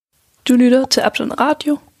Du lytter til Absalon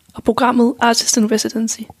Radio og programmet Artist in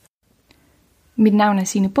Residency. Mit navn er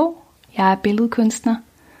Signe Bo, jeg er billedkunstner,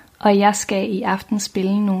 og jeg skal i aften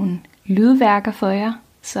spille nogle lydværker for jer,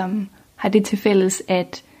 som har det til fælles,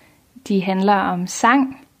 at de handler om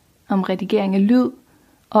sang, om redigering af lyd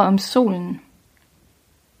og om solen.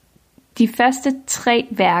 De første 3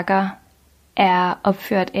 værker er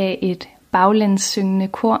opført af et baglænssyngende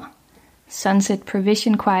kor, Sunset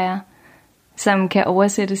Provision Choir, som kan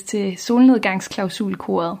oversættes til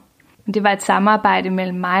solnedgangsklausulkoret. Det var et samarbejde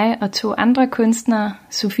mellem mig og 2 andre kunstnere,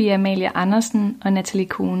 Sofie Amalie Andersen og Natalie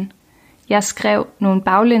Kohn. Jeg skrev nogle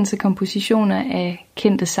baglænsekompositioner af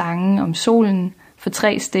kendte sange om solen for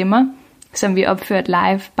 3 stemmer, som vi opførte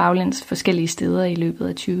live baglæns forskellige steder i løbet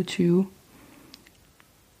af 2020.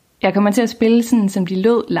 Jeg kommer til at spille sådan, som de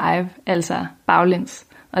lød live, altså baglæns,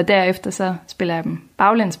 og derefter så spiller jeg dem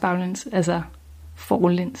baglæns, altså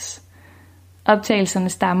forlæns. Optagelserne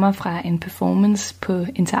stammer fra en performance på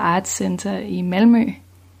InterArts Center i Malmø.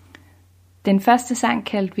 Den første sang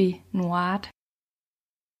kaldte vi Noir.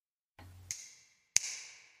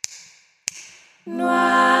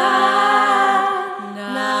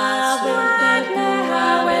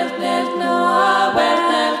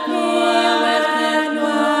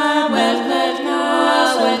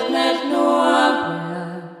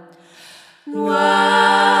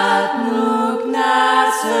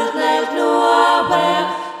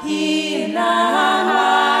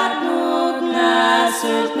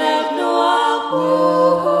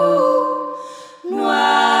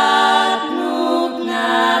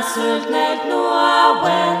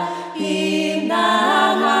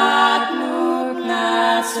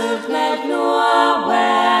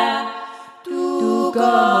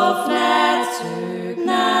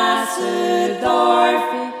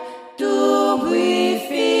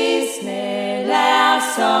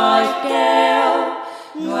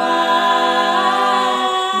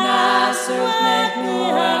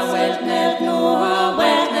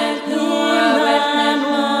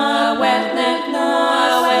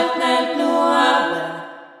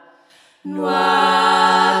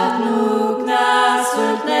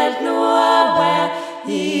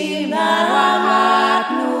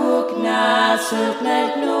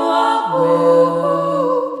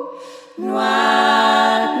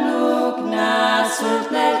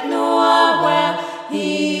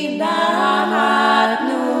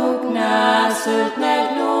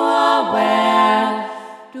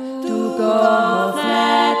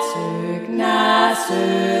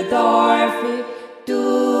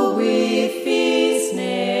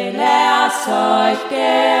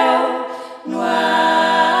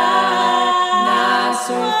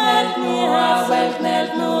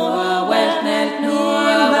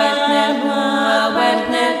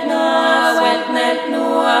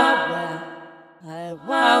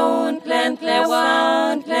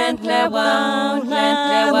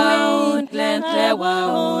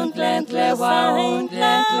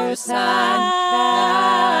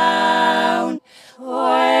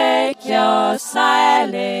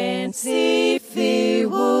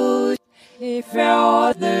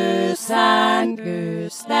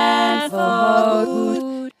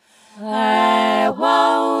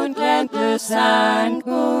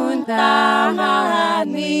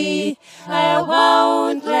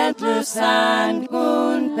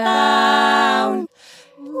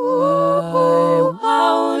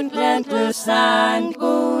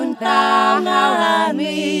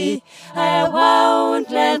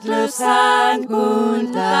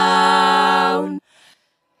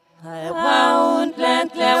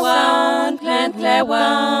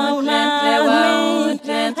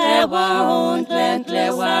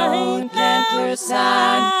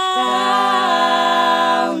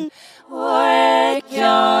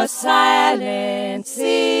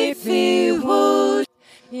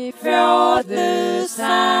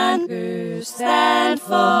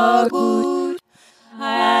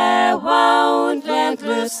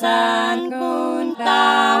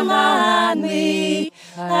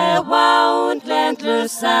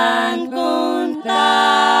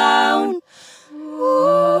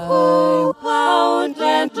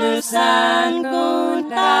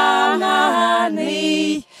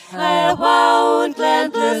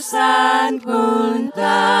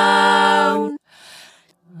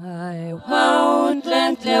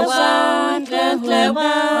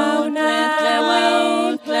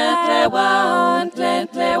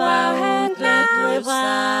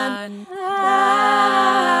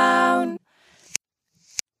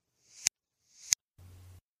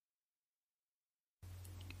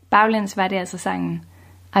 Baglæns var det altså sangen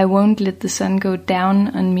I Won't Let the Sun Go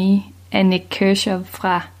Down on Me af Nik Kershaw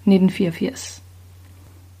fra 1984.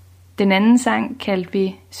 Den anden sang kaldte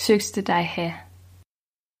vi Søgste dig ha.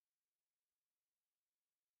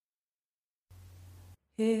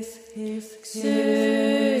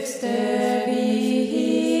 Søgste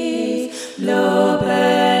vi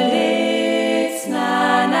lobbeligt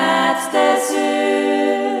snarnatste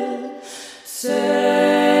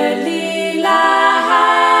lilla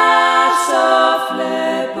har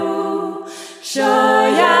soflebu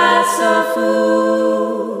sjoja sofu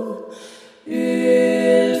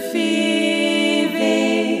ylfivi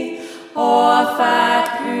og fat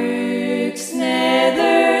kyks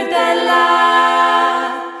neder dalla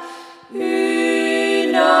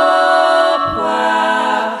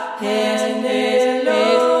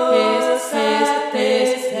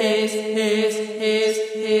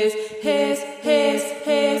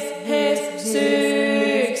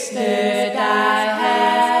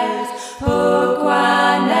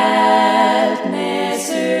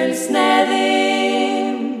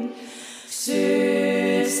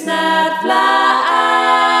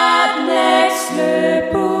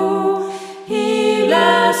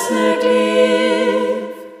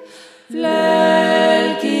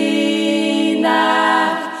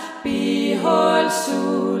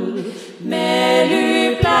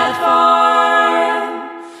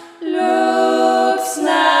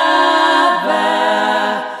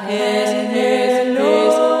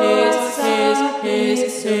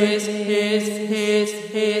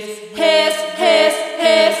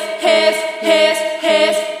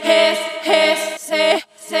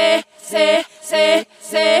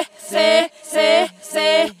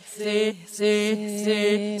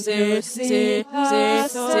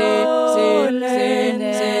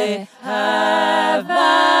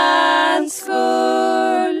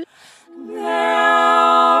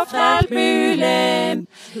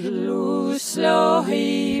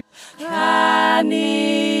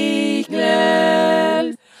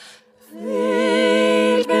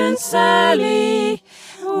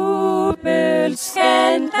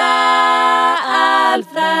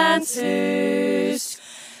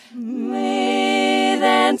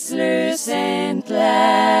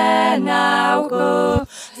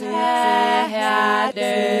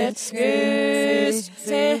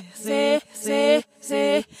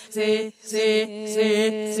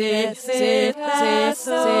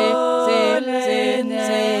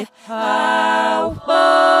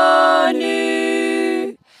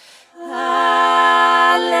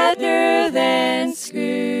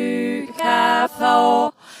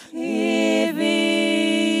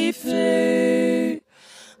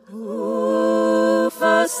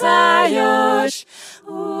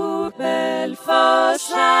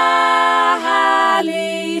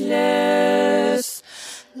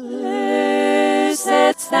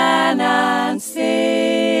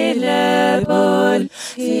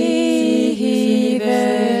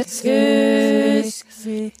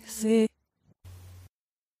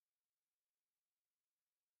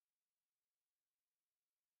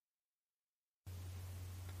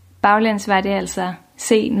Baglæns var det altså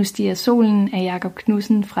Se, nu stiger solen af Jakob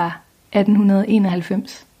Knudsen fra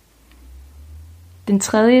 1891. Den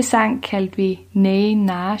tredje sang kaldte vi Nei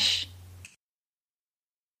Nash.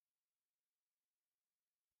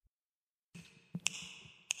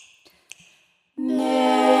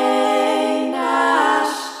 Nei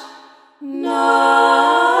Nash, nosse.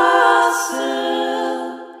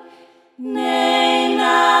 Nei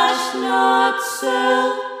Nash,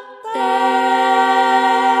 nosse.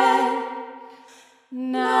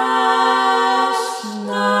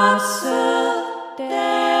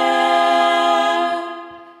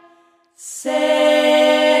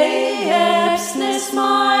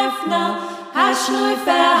 Snøj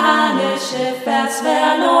fær harnesche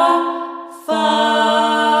færsvær nord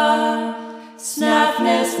for snart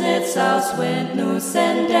næstnet så svind nu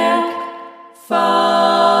sender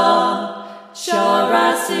for sjåra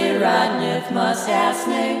siranjet mos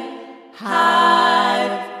hersne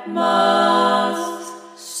hive mos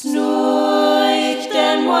snuik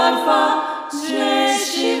den mål for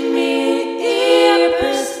snøschiv mi i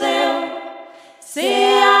pøstev se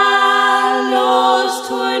allos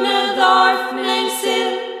turne dorfning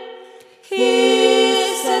sil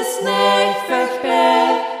hisse snæk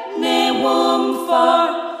føkbæk ne wum for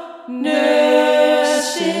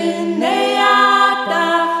nøskinne jata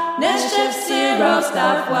næstjef siros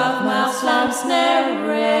der waf maslams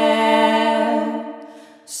nære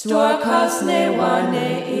stor kostne warne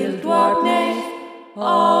ildwarpne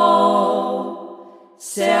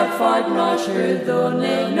ser folk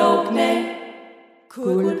norskødone nokne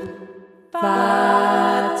kulp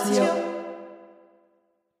patio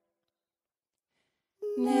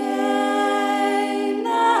Nei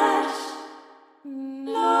Nash,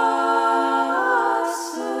 no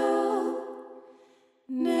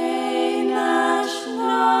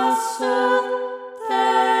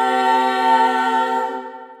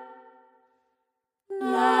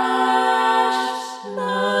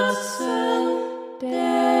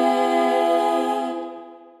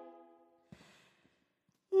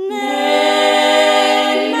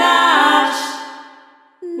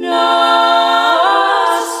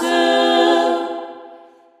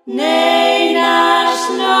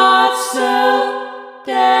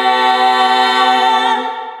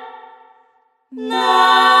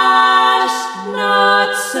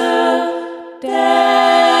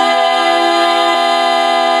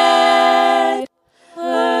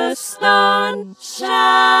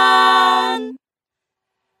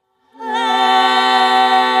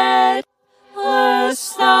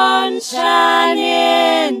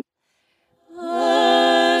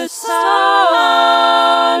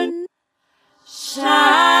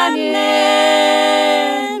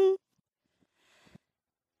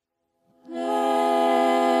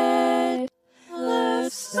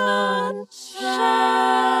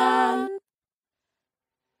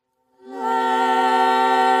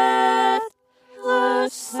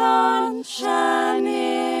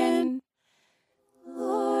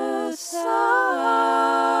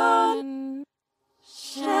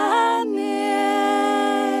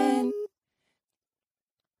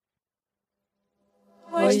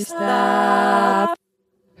Stop,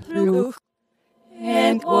 look,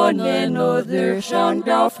 and one another shone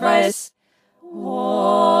of rest.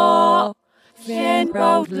 Oh, fan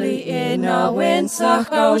proudly in a winter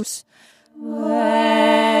coat.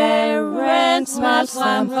 Where small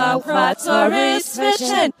swam from Pratori's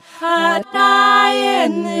vision, a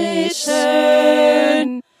dying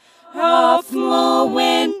nation of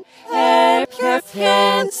mowing, a pure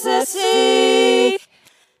fantasy.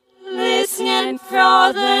 Listening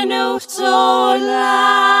for the notes of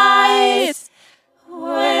lies,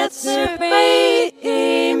 with the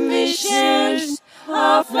beating visions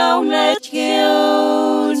of lonely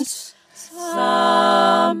tunes.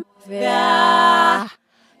 Somewhere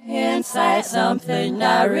inside something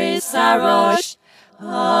there is a rush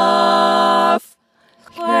of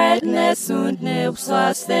greatness and new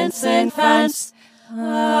substance and fans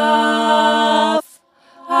of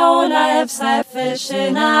all I have selfish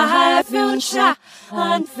and I have future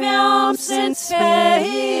and films in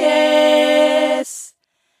space.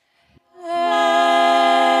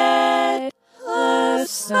 Let the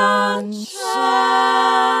sun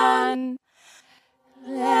shine.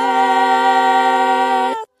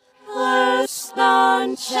 Let the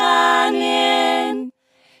sun shine in.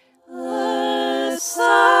 The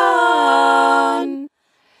sun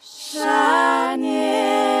shine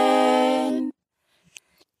in.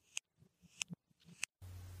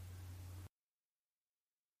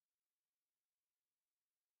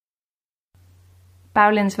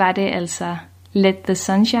 Baglæns var det altså Let the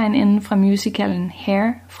Sunshine In fra musicalen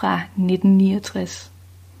Hair fra 1969.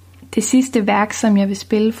 Det sidste værk, som jeg vil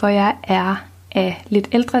spille for jer, er af lidt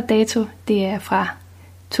ældre dato. Det er fra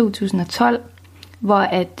 2012, hvor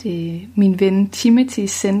at min ven Timothy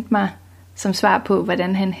sendte mig som svar på,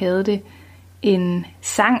 hvordan han havde det, en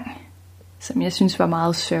sang, som jeg synes var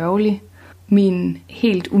meget sørgelig. Min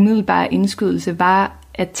helt umiddelbare indskydelse var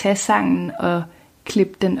at tage sangen og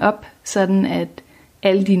klippe den op, sådan at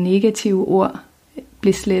alle de negative ord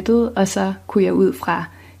blev slettet, og så kunne jeg ud fra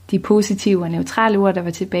de positive og neutrale ord, der var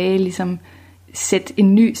tilbage, ligesom sætte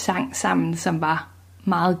en ny sang sammen, som var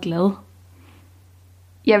meget glad.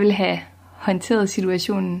 Jeg ville have håndteret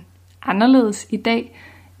situationen anderledes i dag,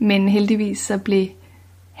 men heldigvis så blev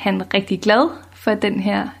han rigtig glad for den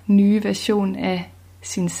her nye version af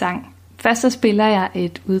sin sang. Først så spiller jeg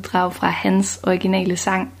et uddrag fra hans originale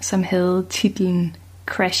sang, som havde titlen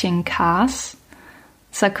Crashing Cars.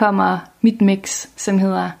 Så kommer mit mix, som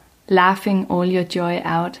hedder Laughing All Your Joy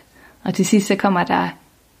Out. Og til sidst så kommer der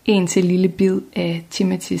en til lille bid af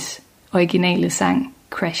Timothys originale sang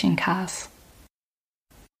Crashing Cars.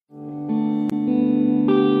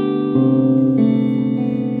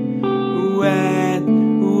 What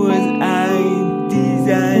was I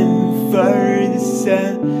designed for the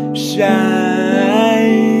sunshine?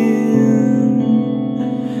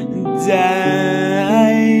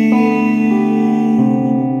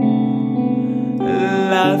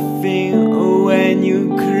 Laughing when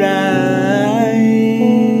you cry,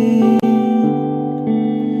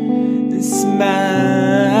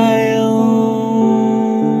 smile,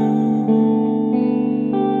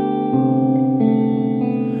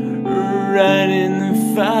 running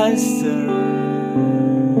faster,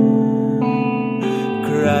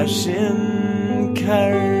 crashing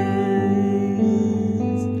cars,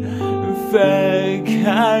 fuck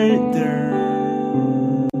harder.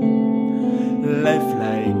 Life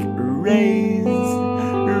like raise,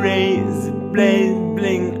 blade,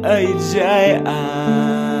 bling, eye, out.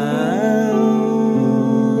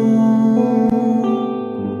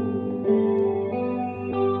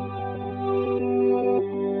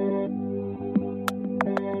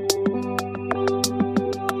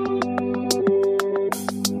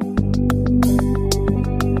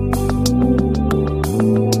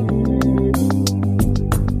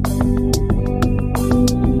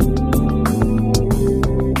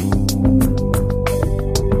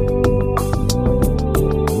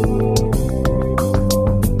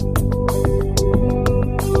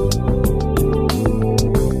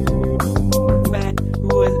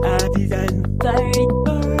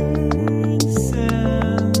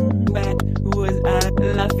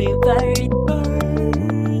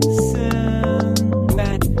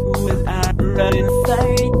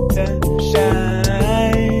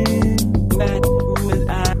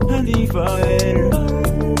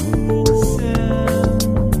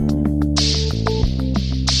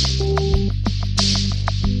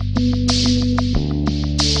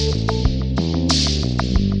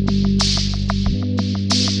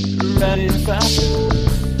 faster.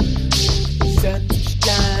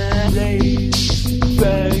 Sunshine rays,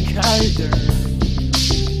 work harder.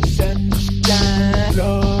 Sunshine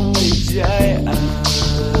rolls your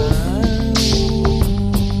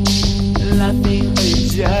laughing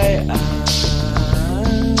with your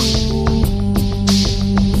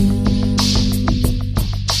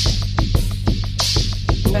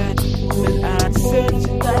when I search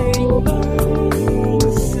like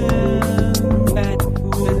person,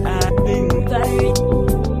 when I've been like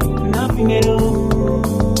nothing at all,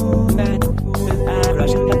 when I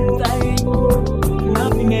rush and like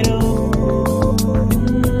nothing at all.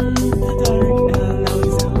 The dark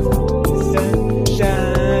allows of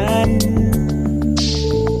sunshine,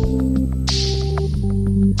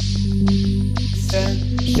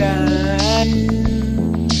 sunshine.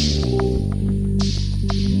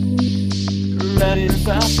 Running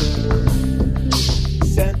faster,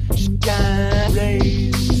 sunshine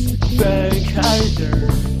rays, work harder.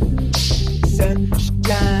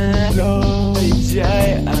 Sunshine rolls your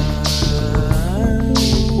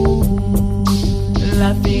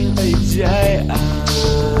laughing with your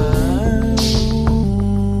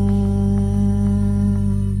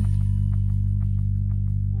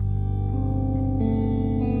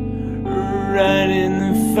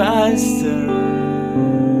running faster.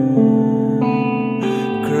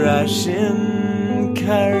 Crashing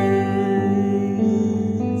cars,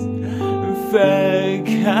 work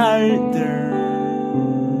harder.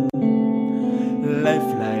 Life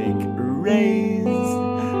like rays,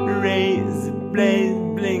 rays,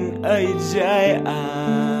 blade, bling, eye,